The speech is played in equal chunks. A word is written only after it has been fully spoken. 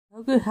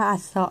佢下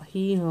索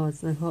起我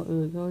成學會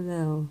嗰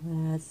度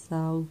下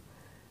手，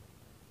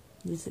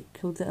你食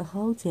佢隻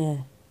好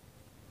啫，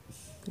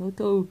嗰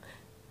度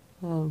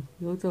輕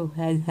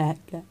輕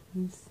嘅。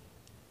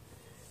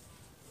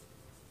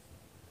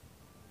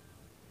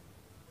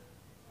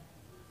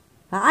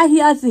哎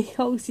呀，這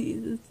好似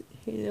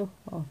喺度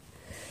學，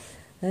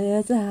哎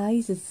呀，這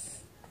孩子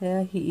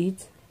係heat，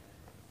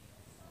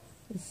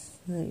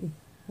係，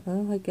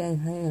佢嘅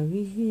係有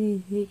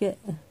呢嘅，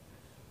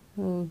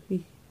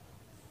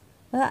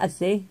啊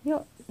死，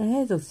喲，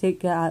喺度食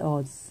嘅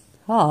我，學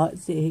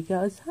食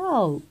嘅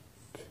臭，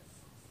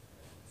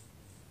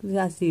佢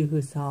係試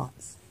佢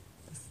sauce，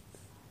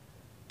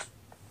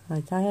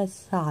係睇下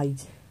細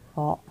學，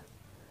好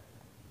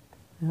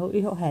呢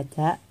個係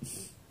啫。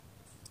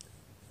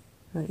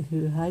佢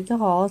喺隻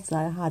河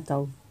仔下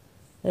度，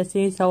有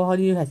時就可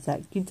以係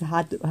食，見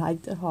下度喺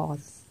隻河。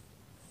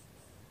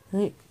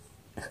呢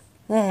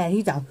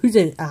就佢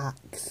隻牙，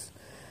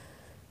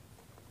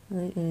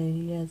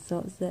呀，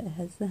所以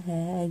係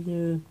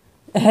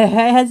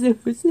係係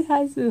不是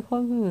還是可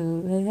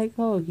能係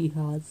個幾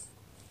下。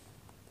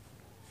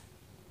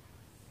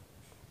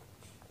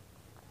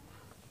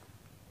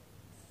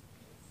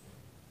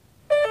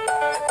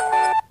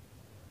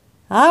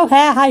好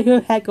係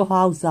佢係個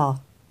好咗。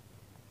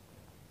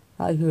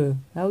係佢，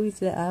有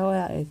時我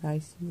也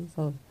係先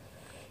做，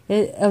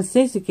有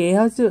時自己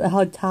好似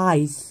好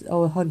睇，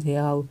我看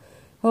條，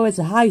我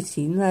就海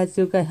鮮咧，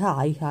就個蟹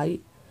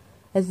蟹，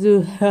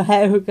就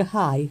係佢個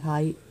蟹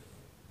蟹，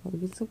我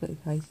啲足係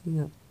海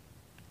鮮啊，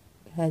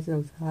係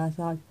就蝦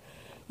曬，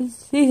呢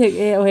食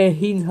嘢我係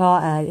顯下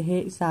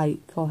誒曬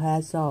個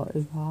蝦曬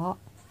一下。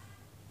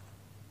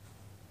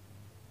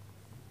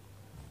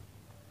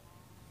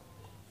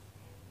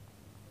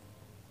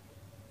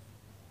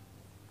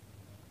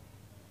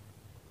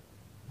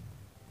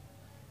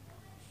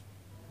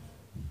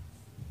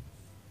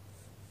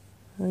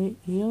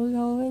You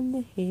go in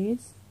the head,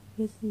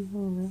 this is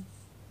all.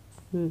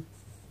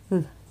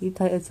 你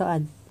睇一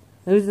陣，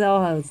你就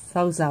係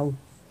收手，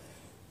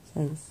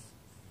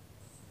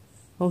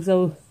好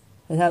收，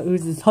係睇佢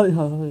哋推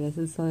落去嘅，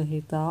先所以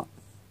起得。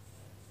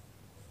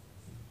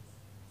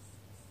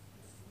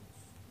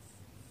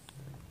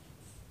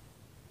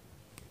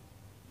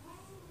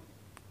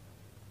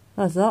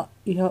我說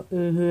以後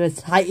佢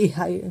係醫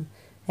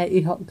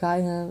學界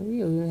啊，呢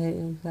個係醫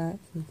學界，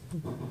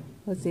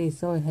我自己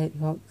所謂係醫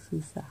學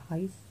事實。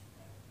係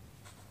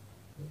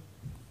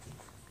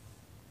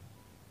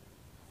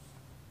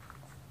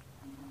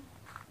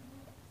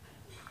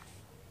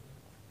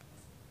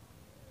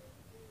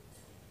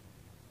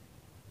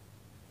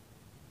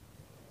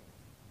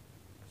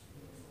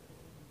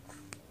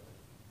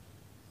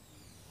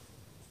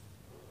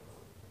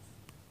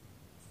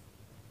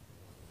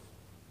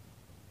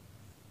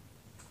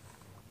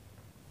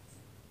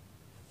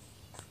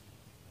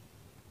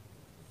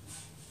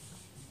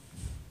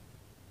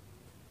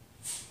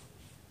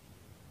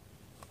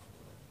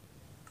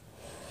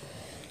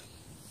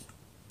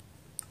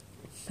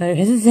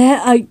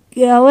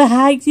有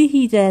孩子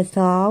佢就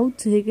手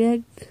這個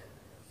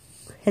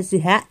還是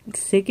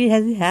hacks，這個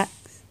還是 hacks。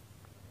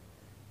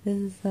但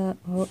是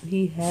我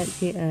佢 hack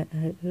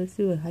嘅有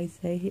時會係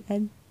寫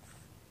嘅，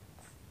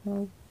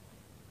好。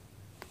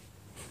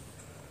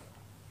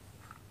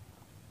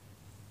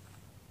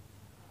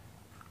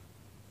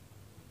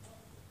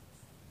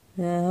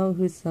然後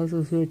佢手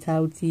術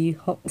超級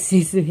學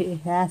是寫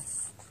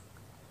hacks。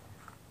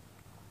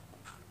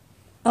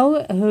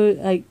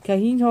佢係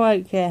顯出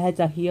嚟嘅係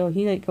就係顯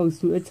嚟告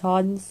訴嘅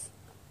chance，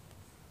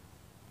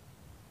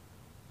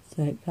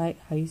 就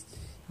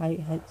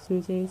係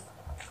數字。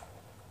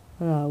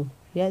Hello,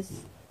 yes，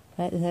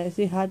 係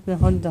先喺度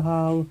看到，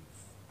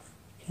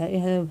係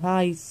喺度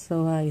拍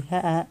數係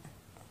喺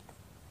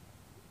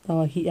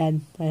度顯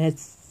人，係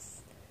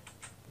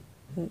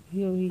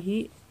要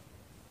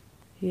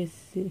yes，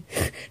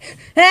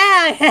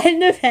喺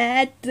度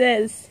拍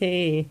的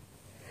是。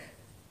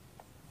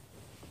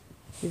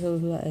So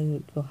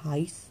go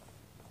heist.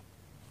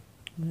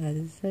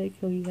 Let's say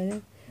go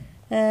get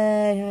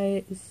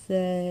it.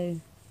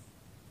 Say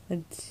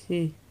let's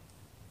see.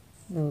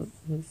 No,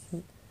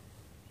 listen.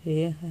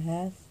 Here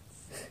has.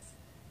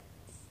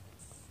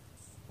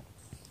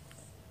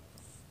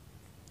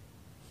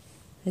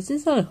 你真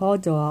係開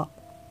咗，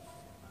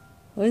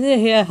我啲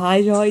嘢蟹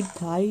咗可以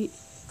睇，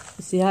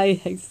試下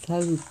食睇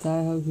唔睇下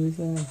佢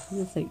先，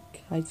一食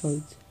蟹咗，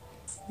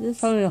啲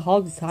手你開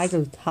蟹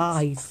就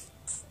太。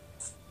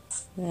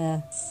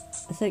Yeah,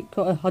 I think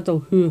I had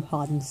two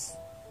hands.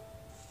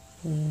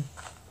 Yeah,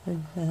 I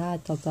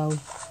had to go.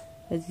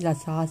 It's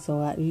just so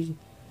that you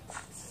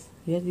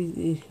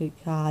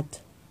had.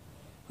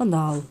 Oh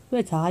no,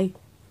 we're tied.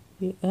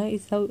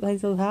 It's so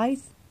high.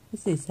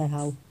 This is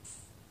how.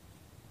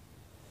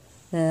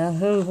 Yeah,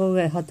 who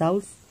get hot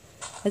dogs?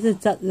 It's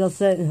just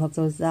certain hot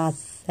dogs that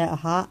set a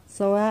hat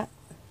so that.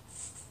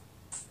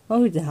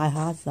 Oh, the high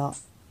hat up.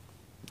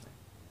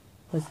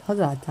 Was hot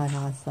dog high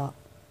hat up.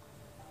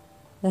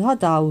你開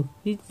頭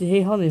你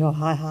可能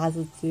學下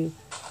就知，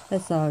一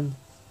上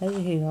喺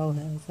氣候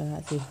係上下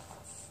先。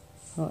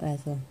Not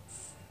as a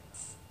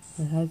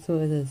also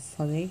it is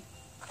sunny.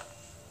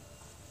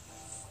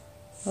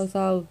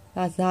 Also,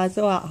 as I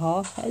saw at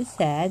her, it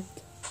said,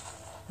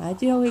 I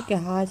do like a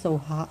house or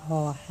hat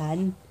or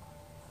hen.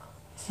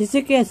 She's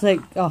a guess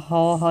like a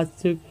hot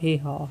to pay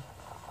her.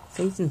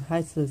 Susan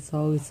has the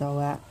soul so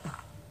that.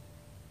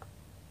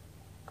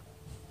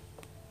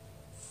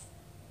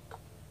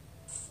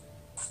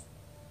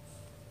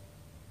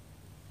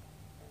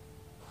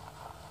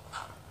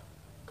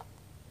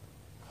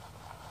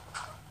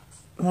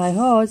 My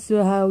horse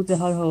will hold the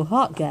whole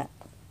hot get.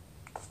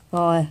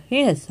 Oh,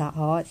 here's that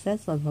heart.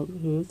 That's on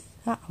who's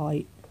that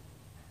height.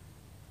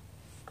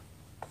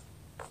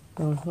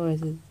 Oh,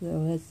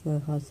 where's the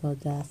hustle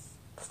death?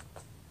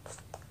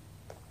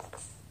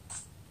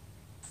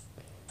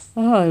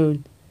 Oh,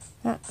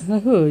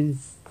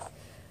 who's?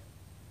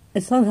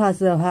 It's on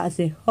hustle has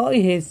a hot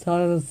his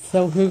son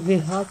so who be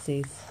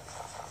horses.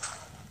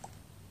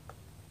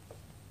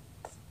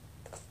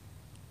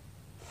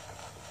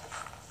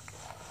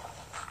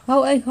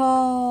 Oh, a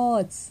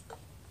horse!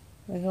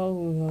 I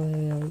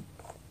hope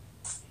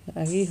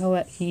I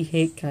how he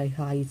hate guy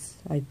hides.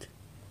 I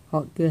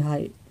hot good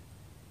height.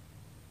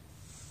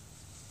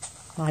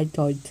 I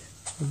died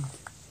and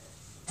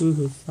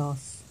who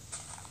sauce.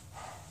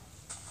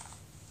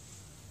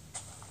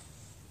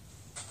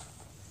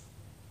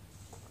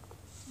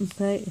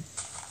 Okay.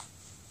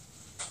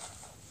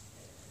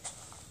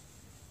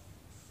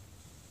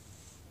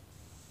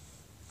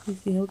 You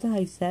see how the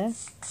house there?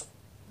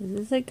 This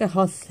is like a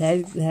hot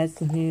set has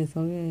some here,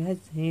 something has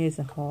here is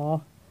a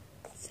hall.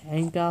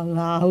 Sanga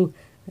loud.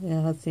 I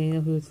have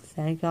seen who's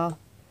Sanga.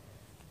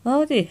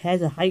 Oh, they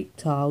has a height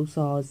tall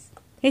sauce.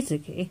 It's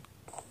okay.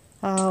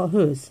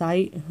 Who's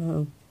sight?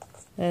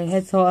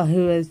 Has sort of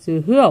who is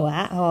to who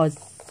at or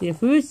see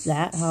who's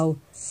that how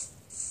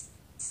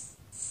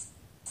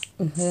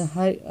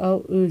height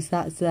oh who's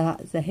that's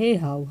the hay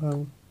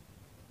how.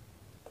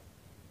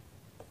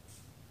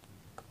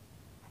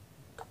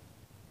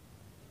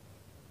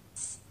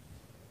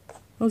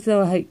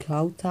 Also, I hate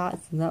cold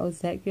tarts, and that was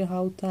that good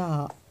whole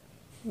tart.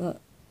 So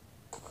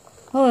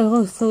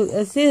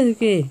it's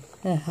okay.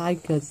 I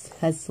could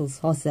has some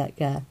sauce that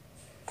guy.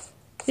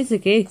 It's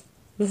okay.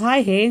 With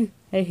high hand,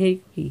 I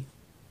hate me.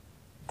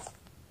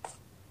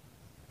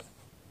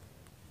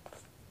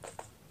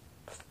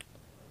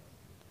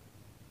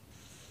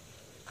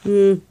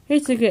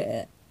 It's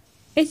okay.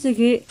 It's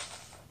okay.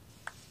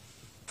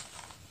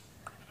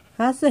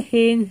 Has a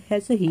hand,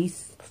 has a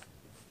heath.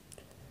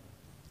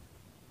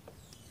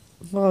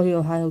 Oh,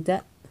 you'll hold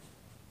that.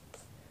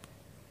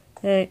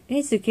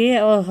 It's okay,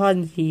 or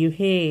hun hiểu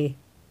he.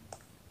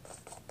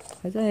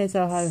 I don't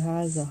know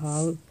how the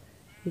how.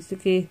 It's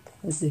okay.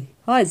 Let's see.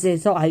 Hi,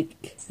 it's so I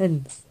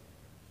can.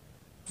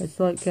 It's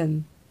like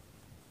can.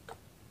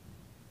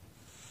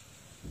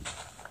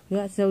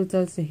 Yeah, so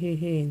does the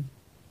he.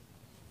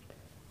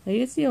 I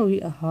guess you'll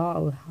eat a heart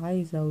or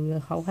high,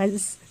 so how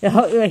has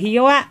you're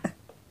here at.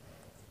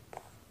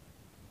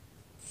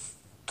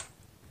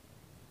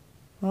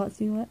 What's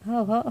see what?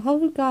 How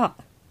you got?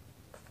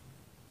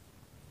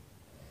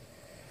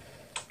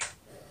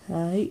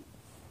 Right.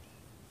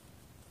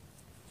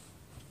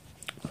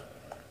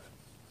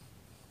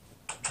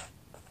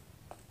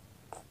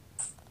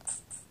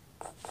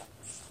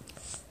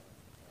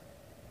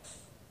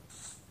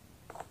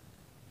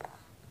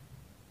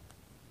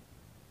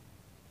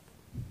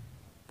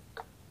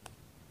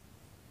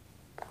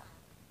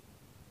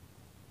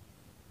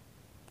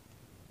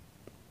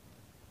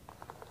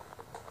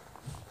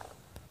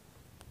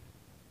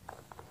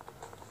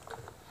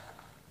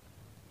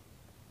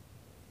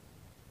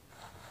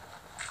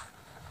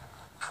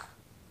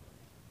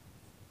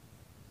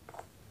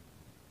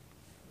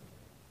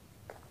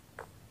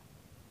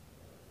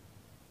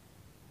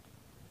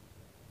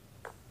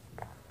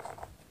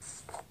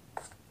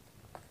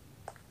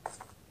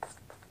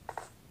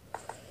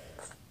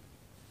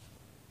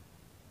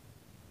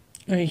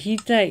 He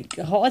take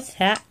hot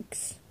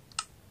attacks.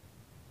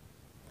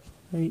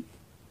 Right.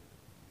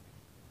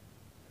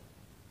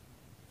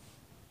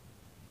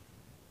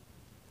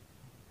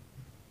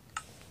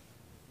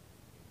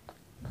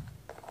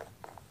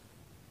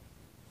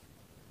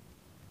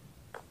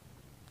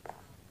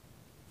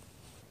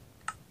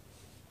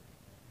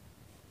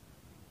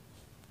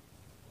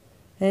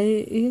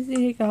 Hey, you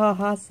see cái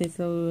hot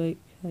so like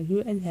who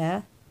in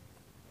here?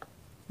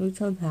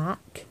 Who's on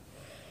hack?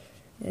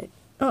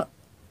 Oh.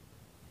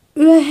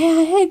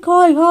 Hey,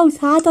 coi không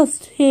xá tao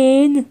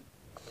trên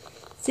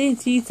xin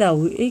chi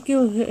dầu ý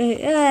kêu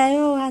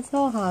hạt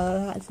số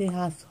hạt xin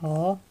hạt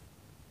số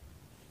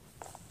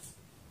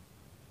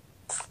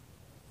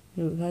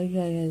được hay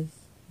hay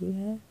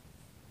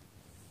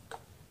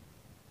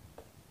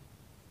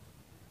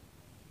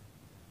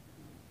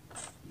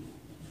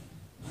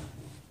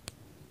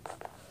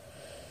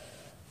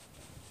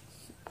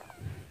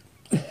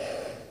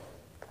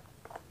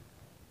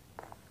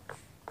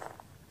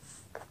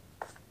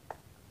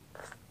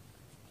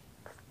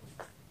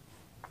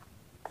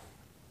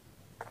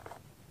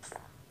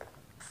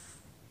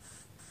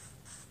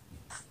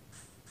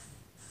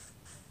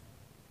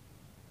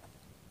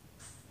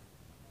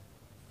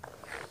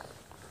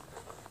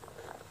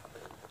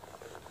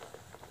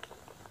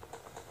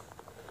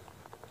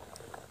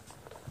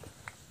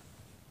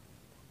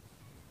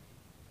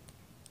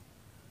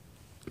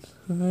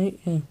Right,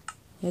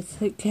 let's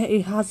think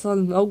Kitty has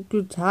on all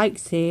good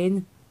tags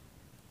in.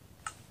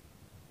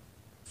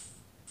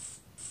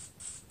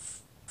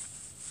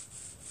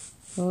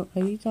 Oh,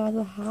 are you down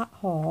the hat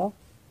hall?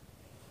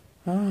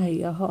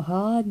 Aye, a hot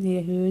hard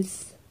near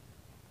who's.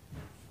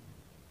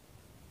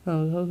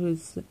 Oh,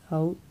 who's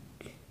out.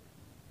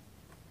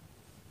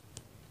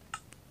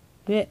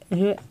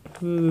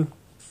 Who.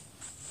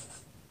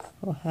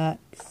 Oh,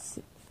 hacks.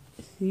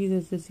 See,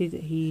 this is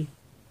that he.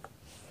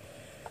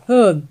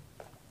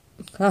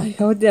 I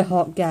hold the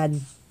hot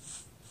gun.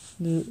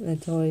 No, I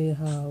tell you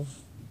how.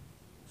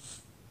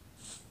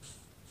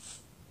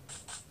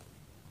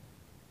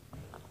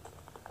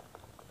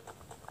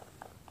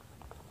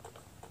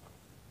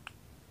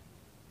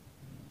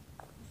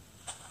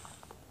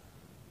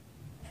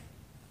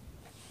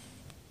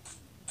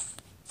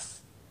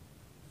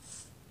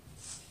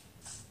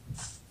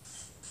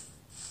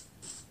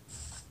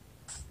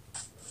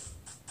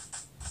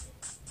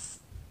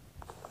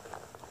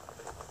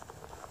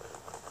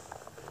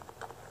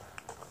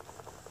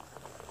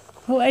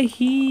 Oh,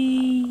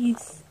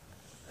 he's.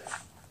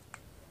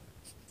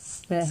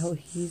 Well,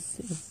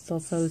 he's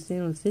also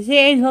seen. This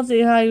is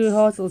also how you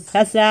also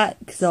test that.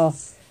 So,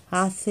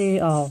 I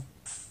say, oh,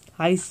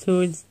 high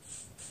tunes.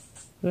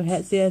 We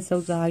had this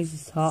so the high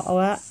is hot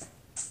or that.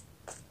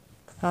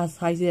 Has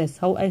high this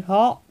so a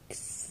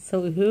hawks.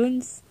 So the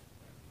hoons.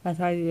 That's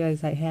how you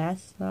guys like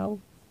has now.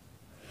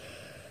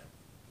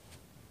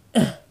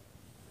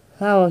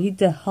 Oh, he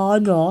the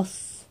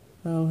harness.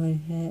 Oh, I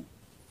had.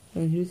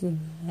 And who's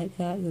like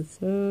that? The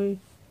third.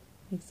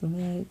 Like some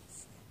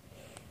heads.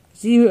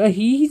 See,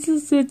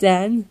 he's so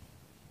then.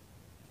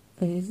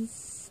 He's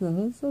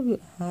so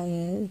good.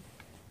 Hi.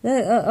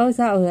 Oh,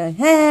 sao rồi?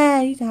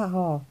 Hey, sao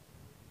hò?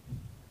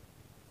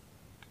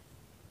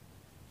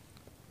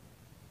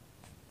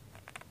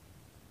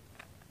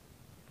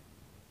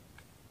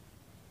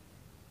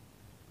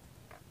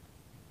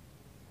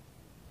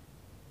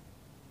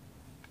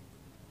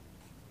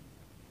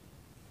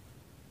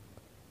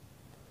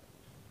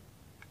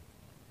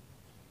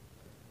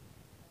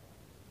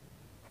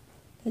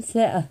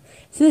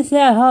 Så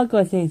jeg har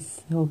gått ting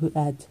så hun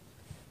er.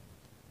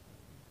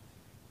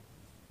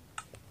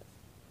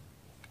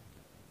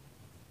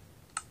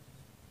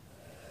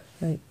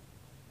 Right.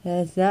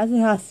 So that's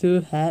how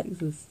Sue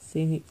Hacks was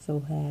seeing it so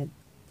hard.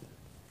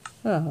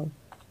 Oh.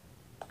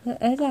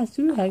 That's how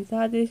Sue Hacks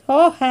had this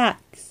whole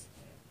hacks.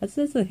 That's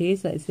just what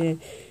he's like saying.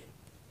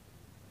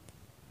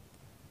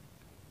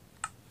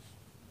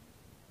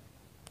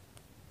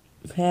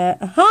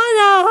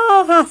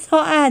 Oh no!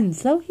 Hot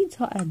ends! So he's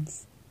hot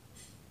ends.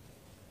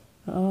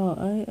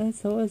 Oh, I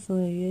saw it so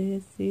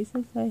yes, these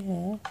as I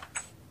have.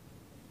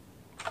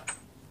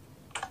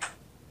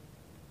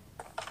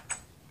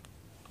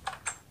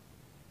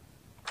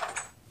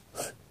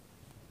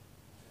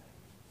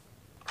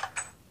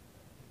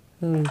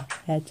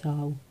 That's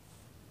all.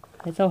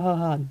 That's all how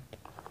hard.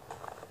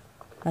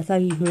 That's how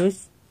he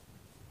hurts.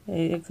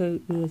 It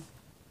could use.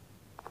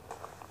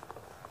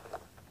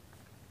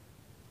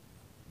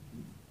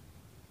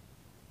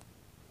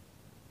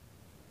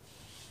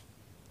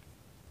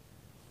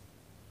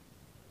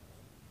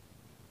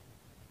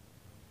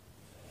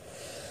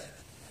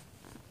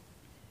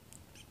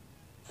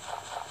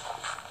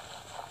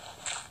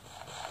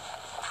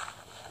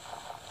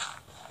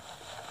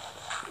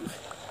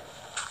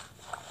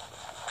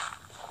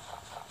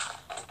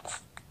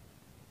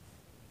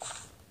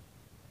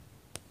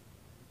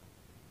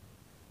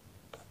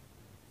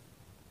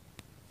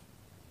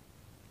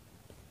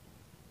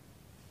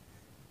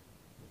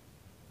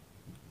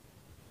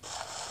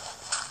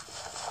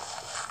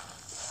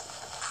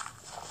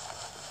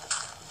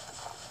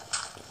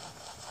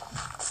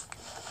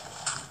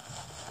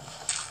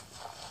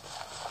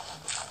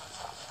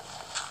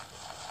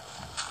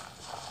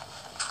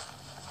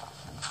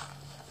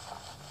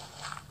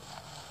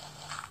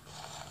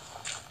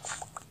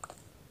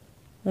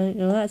 Right,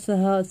 now that's the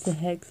how it's the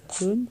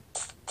hexagon.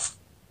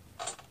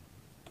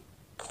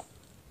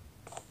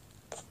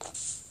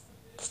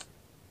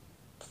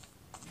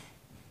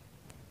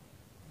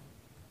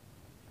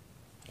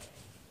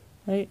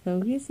 Right,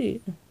 now you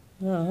see.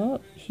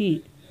 Oh,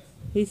 heat.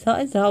 We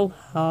thought it's so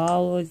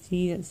hard,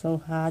 it's so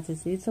hard to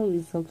see, so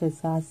it's so good,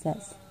 that's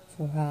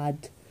so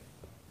hard.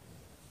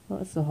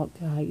 What's the hot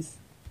guys?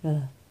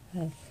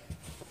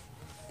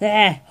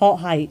 There, hot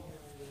height.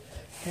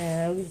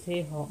 We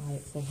see hot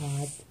height so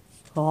hard.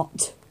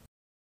 Hot.